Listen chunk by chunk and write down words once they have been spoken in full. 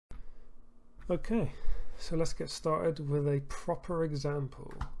Okay, so let's get started with a proper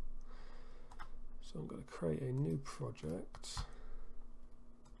example. So I'm going to create a new project.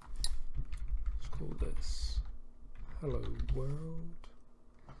 Let's call this Hello World.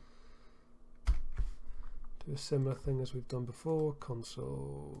 Do a similar thing as we've done before.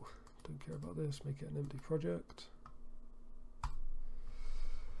 Console, don't care about this, make it an empty project.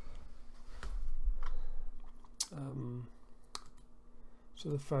 So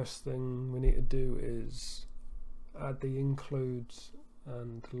the first thing we need to do is add the includes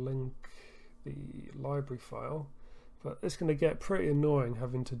and link the library file, but it's going to get pretty annoying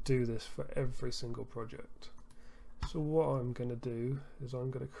having to do this for every single project. So what I'm going to do is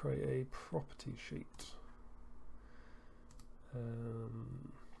I'm going to create a property sheet. Let's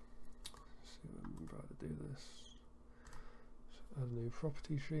see if I remember how to do this. So add a new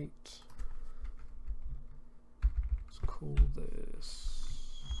property sheet. Let's call this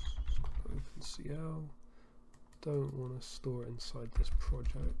OpenCL. Don't want to store it inside this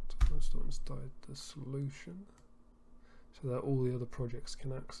project. I want to store it inside the solution so that all the other projects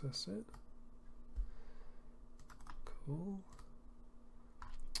can access it. Cool.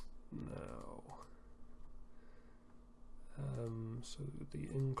 Now, so the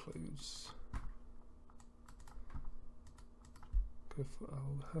includes.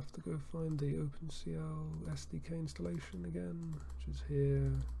 I'll have to go find the OpenCL SDK installation again, which is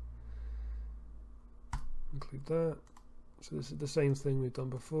here. Include that. So this is the same thing we've done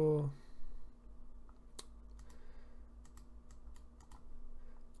before.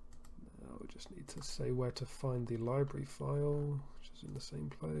 Now we just need to say where to find the library file, which is in the same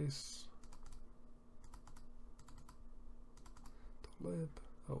place. .lib.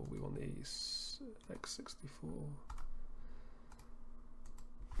 Oh, we want the x64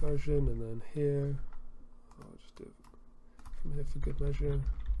 version, and then here I'll just do it from here for good measure.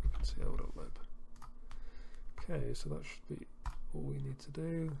 OpenCL.lib. Okay, so that should be all we need to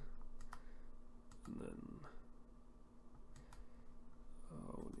do, and then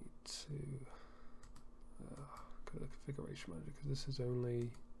I'll need to go to the configuration manager because this is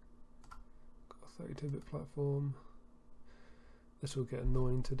only got a 32-bit platform. This will get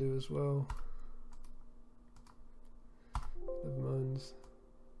annoying to do as well. Never mind.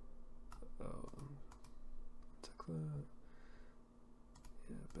 Take that.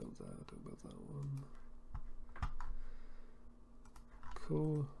 Yeah, build that. Don't build that one.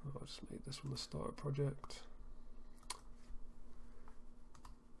 Cool. I'll just make this one the starter project.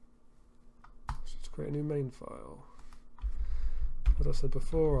 So let's create a new main file. As I said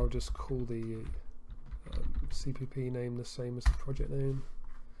before, I'll just call the CPP name the same as the project name,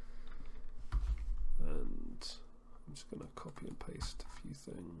 and I'm just going to copy and paste a few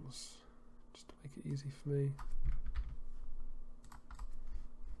things just to make it easy for me,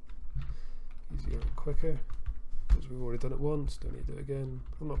 easier and quicker, because we've already done it once, don't need to do it again.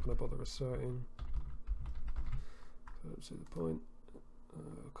 I'm not going to bother asserting, I don't see the point.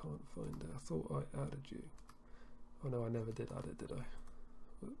 I can't find it. I thought I added you. Oh no, I never did add it, did I?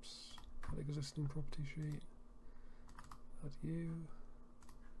 Whoops. Add existing property sheet. Add you.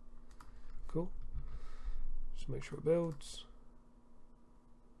 Cool. Just make sure it builds.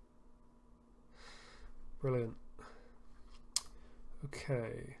 Brilliant.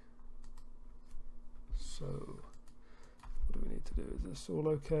 Okay. So, what do we need to do? Is this all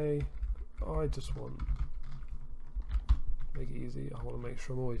okay? I just want make it easy. I want to make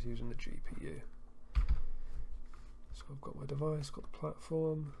sure I'm always using the GPU. So I've got my device, got the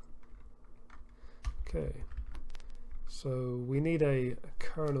platform. Okay, so we need a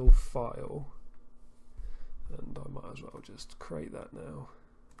kernel file, and I might as well just create that now.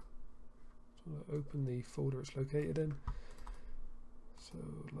 So I'm going to open the folder it's located in. So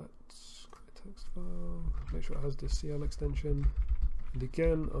let's create a text file, make sure it has the CL extension, and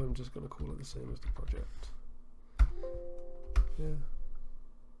again I'm just going to call it the same as the project. Yeah.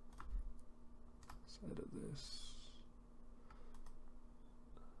 Let's edit this.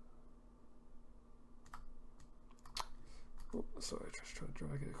 Oh, sorry, just try to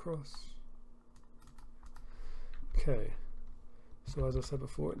drag it across. Okay, so as I said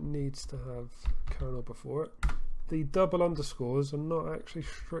before, it needs to have kernel before it. The double underscores are not actually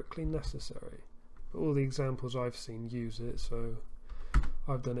strictly necessary, but all the examples I've seen use it, so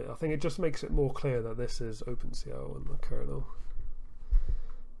I've done it. I think it just makes it more clear that this is OpenCL and the kernel.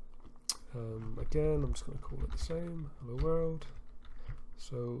 Again, I'm just going to call it the same, hello world.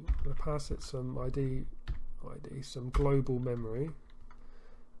 So I'm going to pass it some ID, some global memory,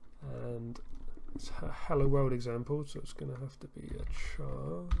 and it's a hello world example, so it's going to have to be a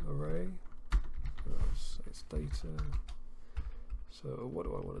char array. Say it's data. So what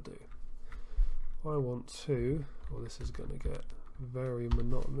do I want to do? I want to, well, this is going to get very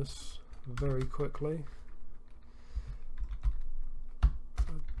monotonous very quickly. I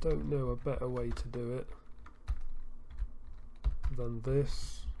don't know a better way to do it than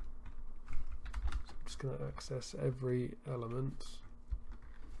this. So I'm just going to access every element.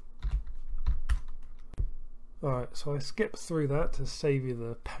 Alright, so I skipped through that to save you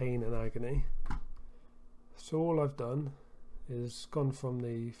the pain and agony. So all I've done is gone from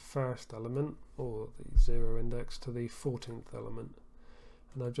the first element, or the 0 index, to the 14th element.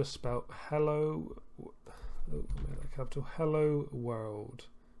 And I've just spelt hello, oh, I made that capital, hello world,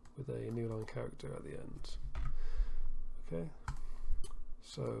 with a new line character at the end. Okay,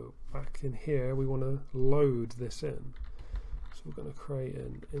 so back in here we want to load this in. So we're going to create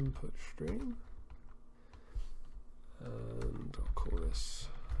an input stream, and I'll call this,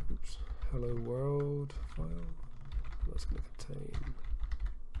 oops, hello world file. That's going to contain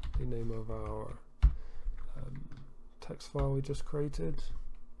the name of our text file we just created,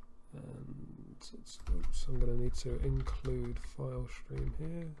 and it's, oops, I'm going to need to include file stream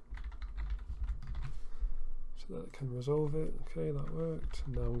here so that it can resolve it. Okay, that worked.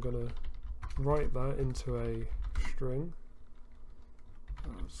 Now I'm going to write that into a string.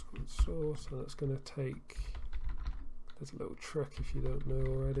 That's called source, and it's going to take, there's a little trick if you don't know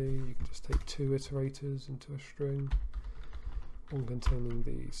already, you can just take 2 iterators into a string, one containing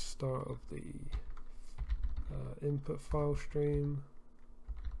the start of the input file stream,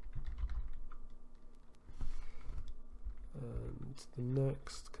 and the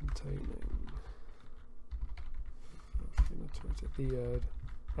next containing the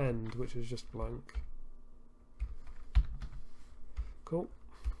end, which is just blank. Cool.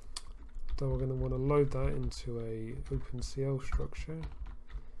 So we're going to want to load that into a OpenCL structure,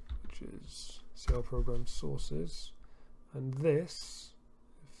 which is CL program sources, and this,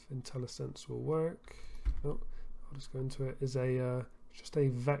 if Intellisense will work, no, I'll just go into it, is a just a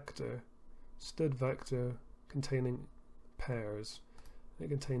vector, std vector containing pairs. It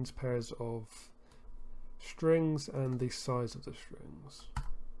contains pairs of strings and the size of the strings.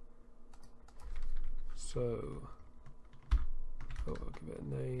 So, I'll give it a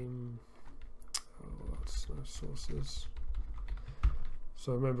name. Oh, that's no sources.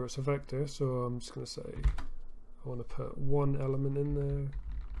 So remember, it's a vector, so I'm just going to say I want to put one element in there.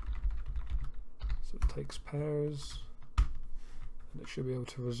 So it takes pairs, and it should be able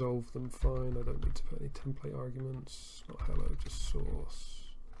to resolve them fine. I don't need to put any template arguments. Not hello, just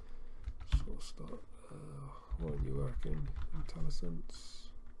source. Source dot. Why aren't you working? Intellisense.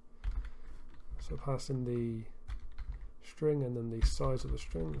 So pass in the string and then the size of the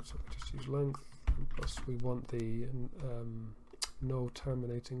string. So I just use length. And plus, we want the null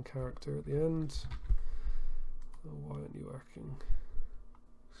terminating character at the end. Oh, why aren't you working?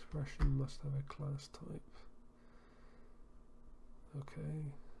 Expression must have a class type. Okay.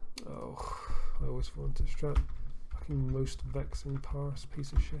 Oh, I always fall into strap. Fucking most vexing parse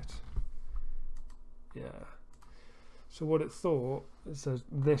piece of shit. Yeah. So what it thought, it says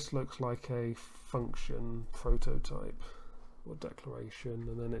this looks like a function prototype or declaration,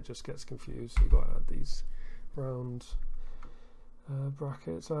 and then it just gets confused. So you've got to add these round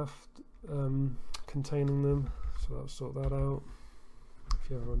brackets after containing them. So that'll sort that out if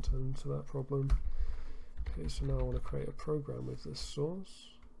you ever run into that problem. Okay, so now I want to create a program with this source.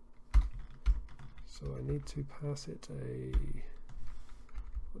 So I need to pass it a,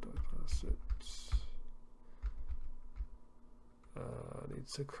 what do I pass it? I need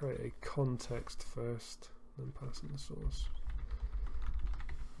to create a context first, then pass in the source.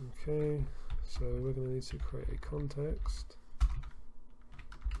 Okay, so we're going to need to create a context.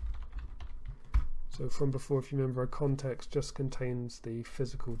 So from before, if you remember, a context just contains the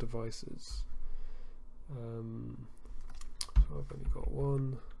physical devices. So I've only got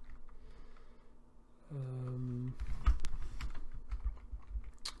one.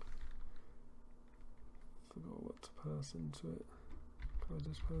 Forgot what to pass into it. Can I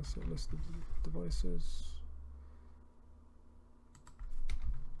just pass it list of devices?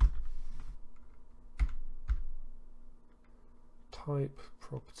 Type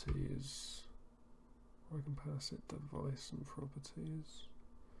properties. Or I can pass it device and properties.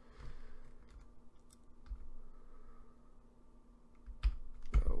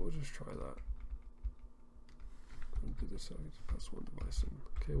 Yeah, we'll just try that. And do this so I can just pass one device in.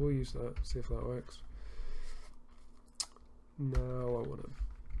 Okay, we'll use that, see if that works. Now I want to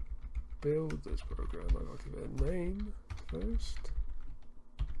build this program. I've got to give it a name first.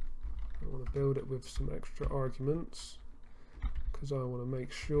 I want to build it with some extra arguments because I want to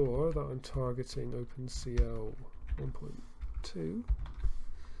make sure that I'm targeting OpenCL 1.2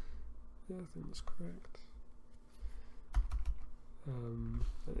 Yeah, I think that's correct.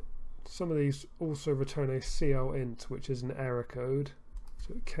 Some of these also return a CL int, which is an error code,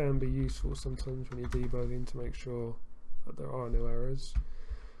 so it can be useful sometimes when you're debugging to make sure that there are no errors,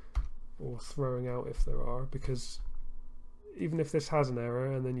 or throwing out if there are, because even if this has an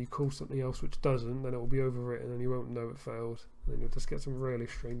error and then you call something else which doesn't, then it will be overwritten and you won't know it failed, and then you'll just get some really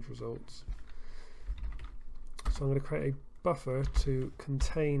strange results. So I'm going to create a buffer to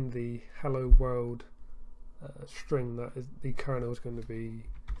contain the hello world string that the kernel is going to be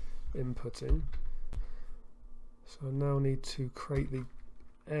inputting. So I now need to create the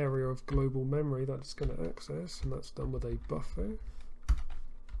area of global memory that it's going to access, and that's done with a buffer.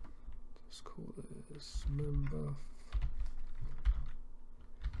 Just call this membuff.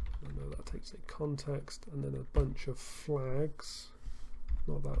 I know that takes a context and then a bunch of flags.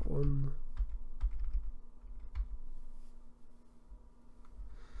 Not that one.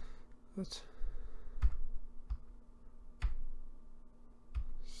 What?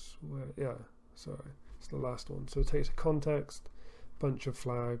 Swear, yeah, sorry, it's the last one. So it takes a context, bunch of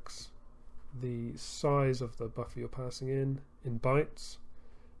flags, the size of the buffer you're passing in bytes,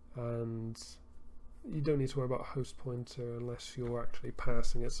 and you don't need to worry about host pointer unless you're actually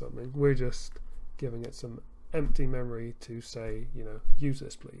passing it something. We're just giving it some empty memory to say, you know, use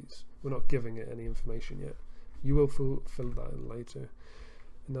this please. We're not giving it any information yet. You will fill that in later.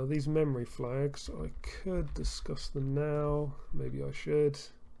 And now these memory flags, I could discuss them now, maybe I should.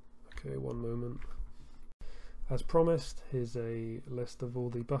 Okay, one moment. As promised, here's a list of all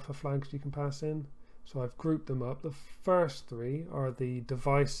the buffer flags you can pass in. So I've grouped them up. The first three are the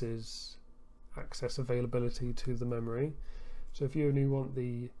device's access availability to the memory. So if you only want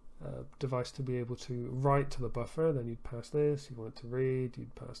the device to be able to write to the buffer, then you'd pass this. If you want it to read,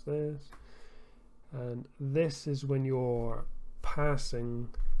 you'd pass this. And this is when you're passing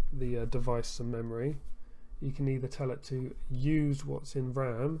the device some memory. You can either tell it to use what's in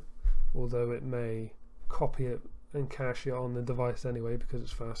RAM, although it may copy it and cache it on the device anyway because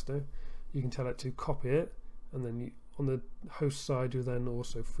it's faster. You can tell it to copy it, and then on the host side you're then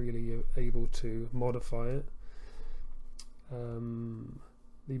also freely able to modify it.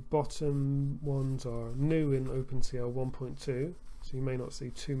 The bottom ones are new in OpenCL 1.2, so you may not see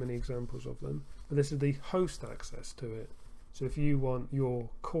too many examples of them, but this is the host access to it. So if you want your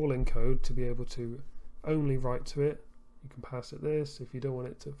calling code to be able to only write to it, you can pass it this. If you don't want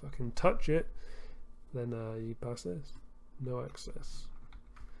it to fucking touch it, then you pass this. No access.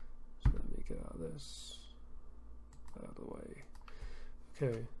 So let me get out of this. Out of the way.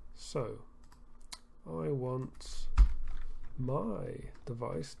 Okay, so I want my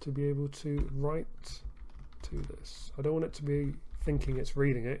device to be able to write to this. I don't want it to be thinking it's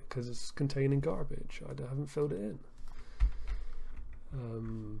reading it because it's containing garbage. I haven't filled it in.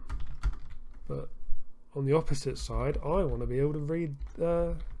 But on the opposite side, I want to be able to read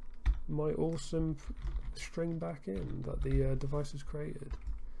my awesome string back in that the device has created.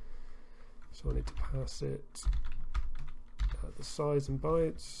 So I need to pass it the size in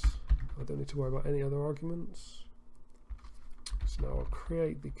bytes. I don't need to worry about any other arguments. So now I'll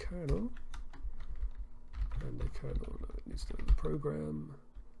create the kernel, and the kernel needs to know the program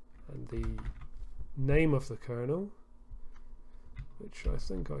and the name of the kernel, which I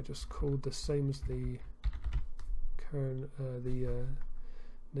think I just called the same as the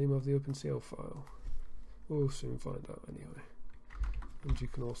name of the OpenCL file. We'll soon find out anyway. And you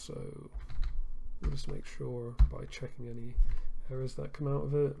can also just make sure by checking any errors that come out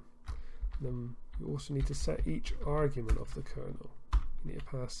of it. And then you also need to set each argument of the kernel. You need to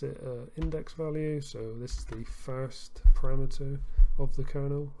pass it an index value, so this is the first parameter of the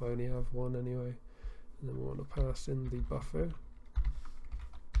kernel. I only have one anyway. And then we want to pass in the buffer.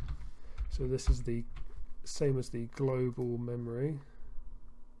 So this is the same as the global memory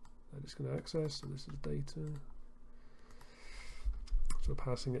that it's going to access, so this is data. So we're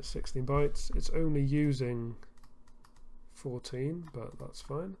passing it 16 bytes. It's only using 14, but that's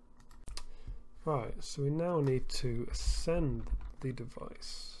fine. Right, so we now need to send the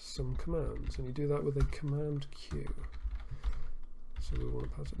device some commands, and you do that with a command queue. So we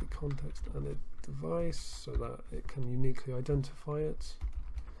want to pass it the context and a device so that it can uniquely identify it.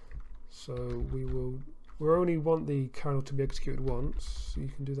 So we only want the kernel to be executed once, so you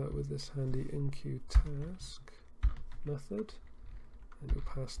can do that with this handy enqueueTask method, and you'll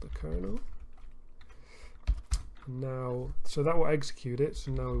pass the kernel. Now, so that will execute it,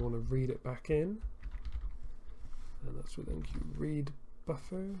 so now we want to read it back in, and that's with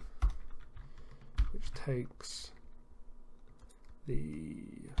enqueueReadBuffer, which takes the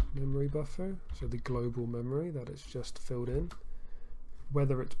memory buffer, so the global memory that it's just filled in,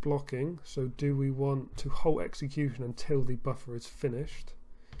 whether it's blocking. So do we want to halt execution until the buffer is finished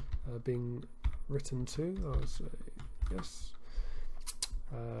being written to? I'll say yes.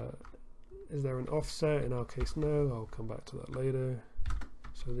 Is there an offset? In our case, no. I'll come back to that later.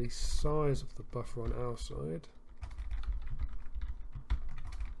 So the size of the buffer on our side,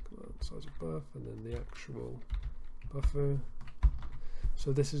 size of buff, and then the actual buffer.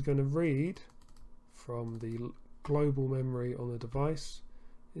 So this is going to read from the global memory on the device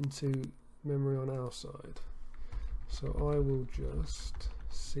into memory on our side. So I will just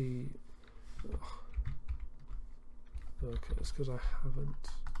see. Okay, it's because I haven't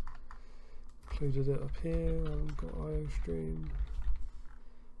included it up here. I haven't got IO stream.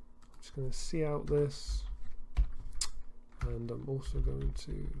 I'm just going to see out this, and I'm also going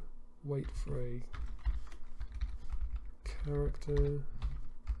to wait for a character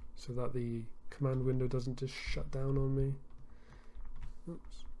so that the command window doesn't just shut down on me.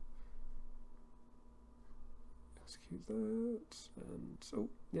 Oops. Execute that, and oh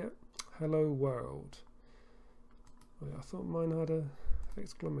yeah, hello world. Wait, I thought mine had a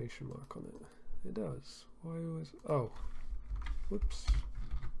exclamation mark on it. It does. Why always? Oh, whoops.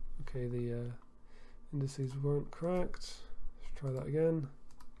 Okay, the indices weren't correct. Let's try that again.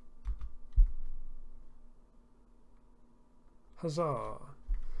 Huzzah!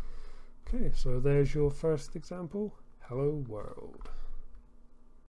 Okay, so there's your first example. Hello world.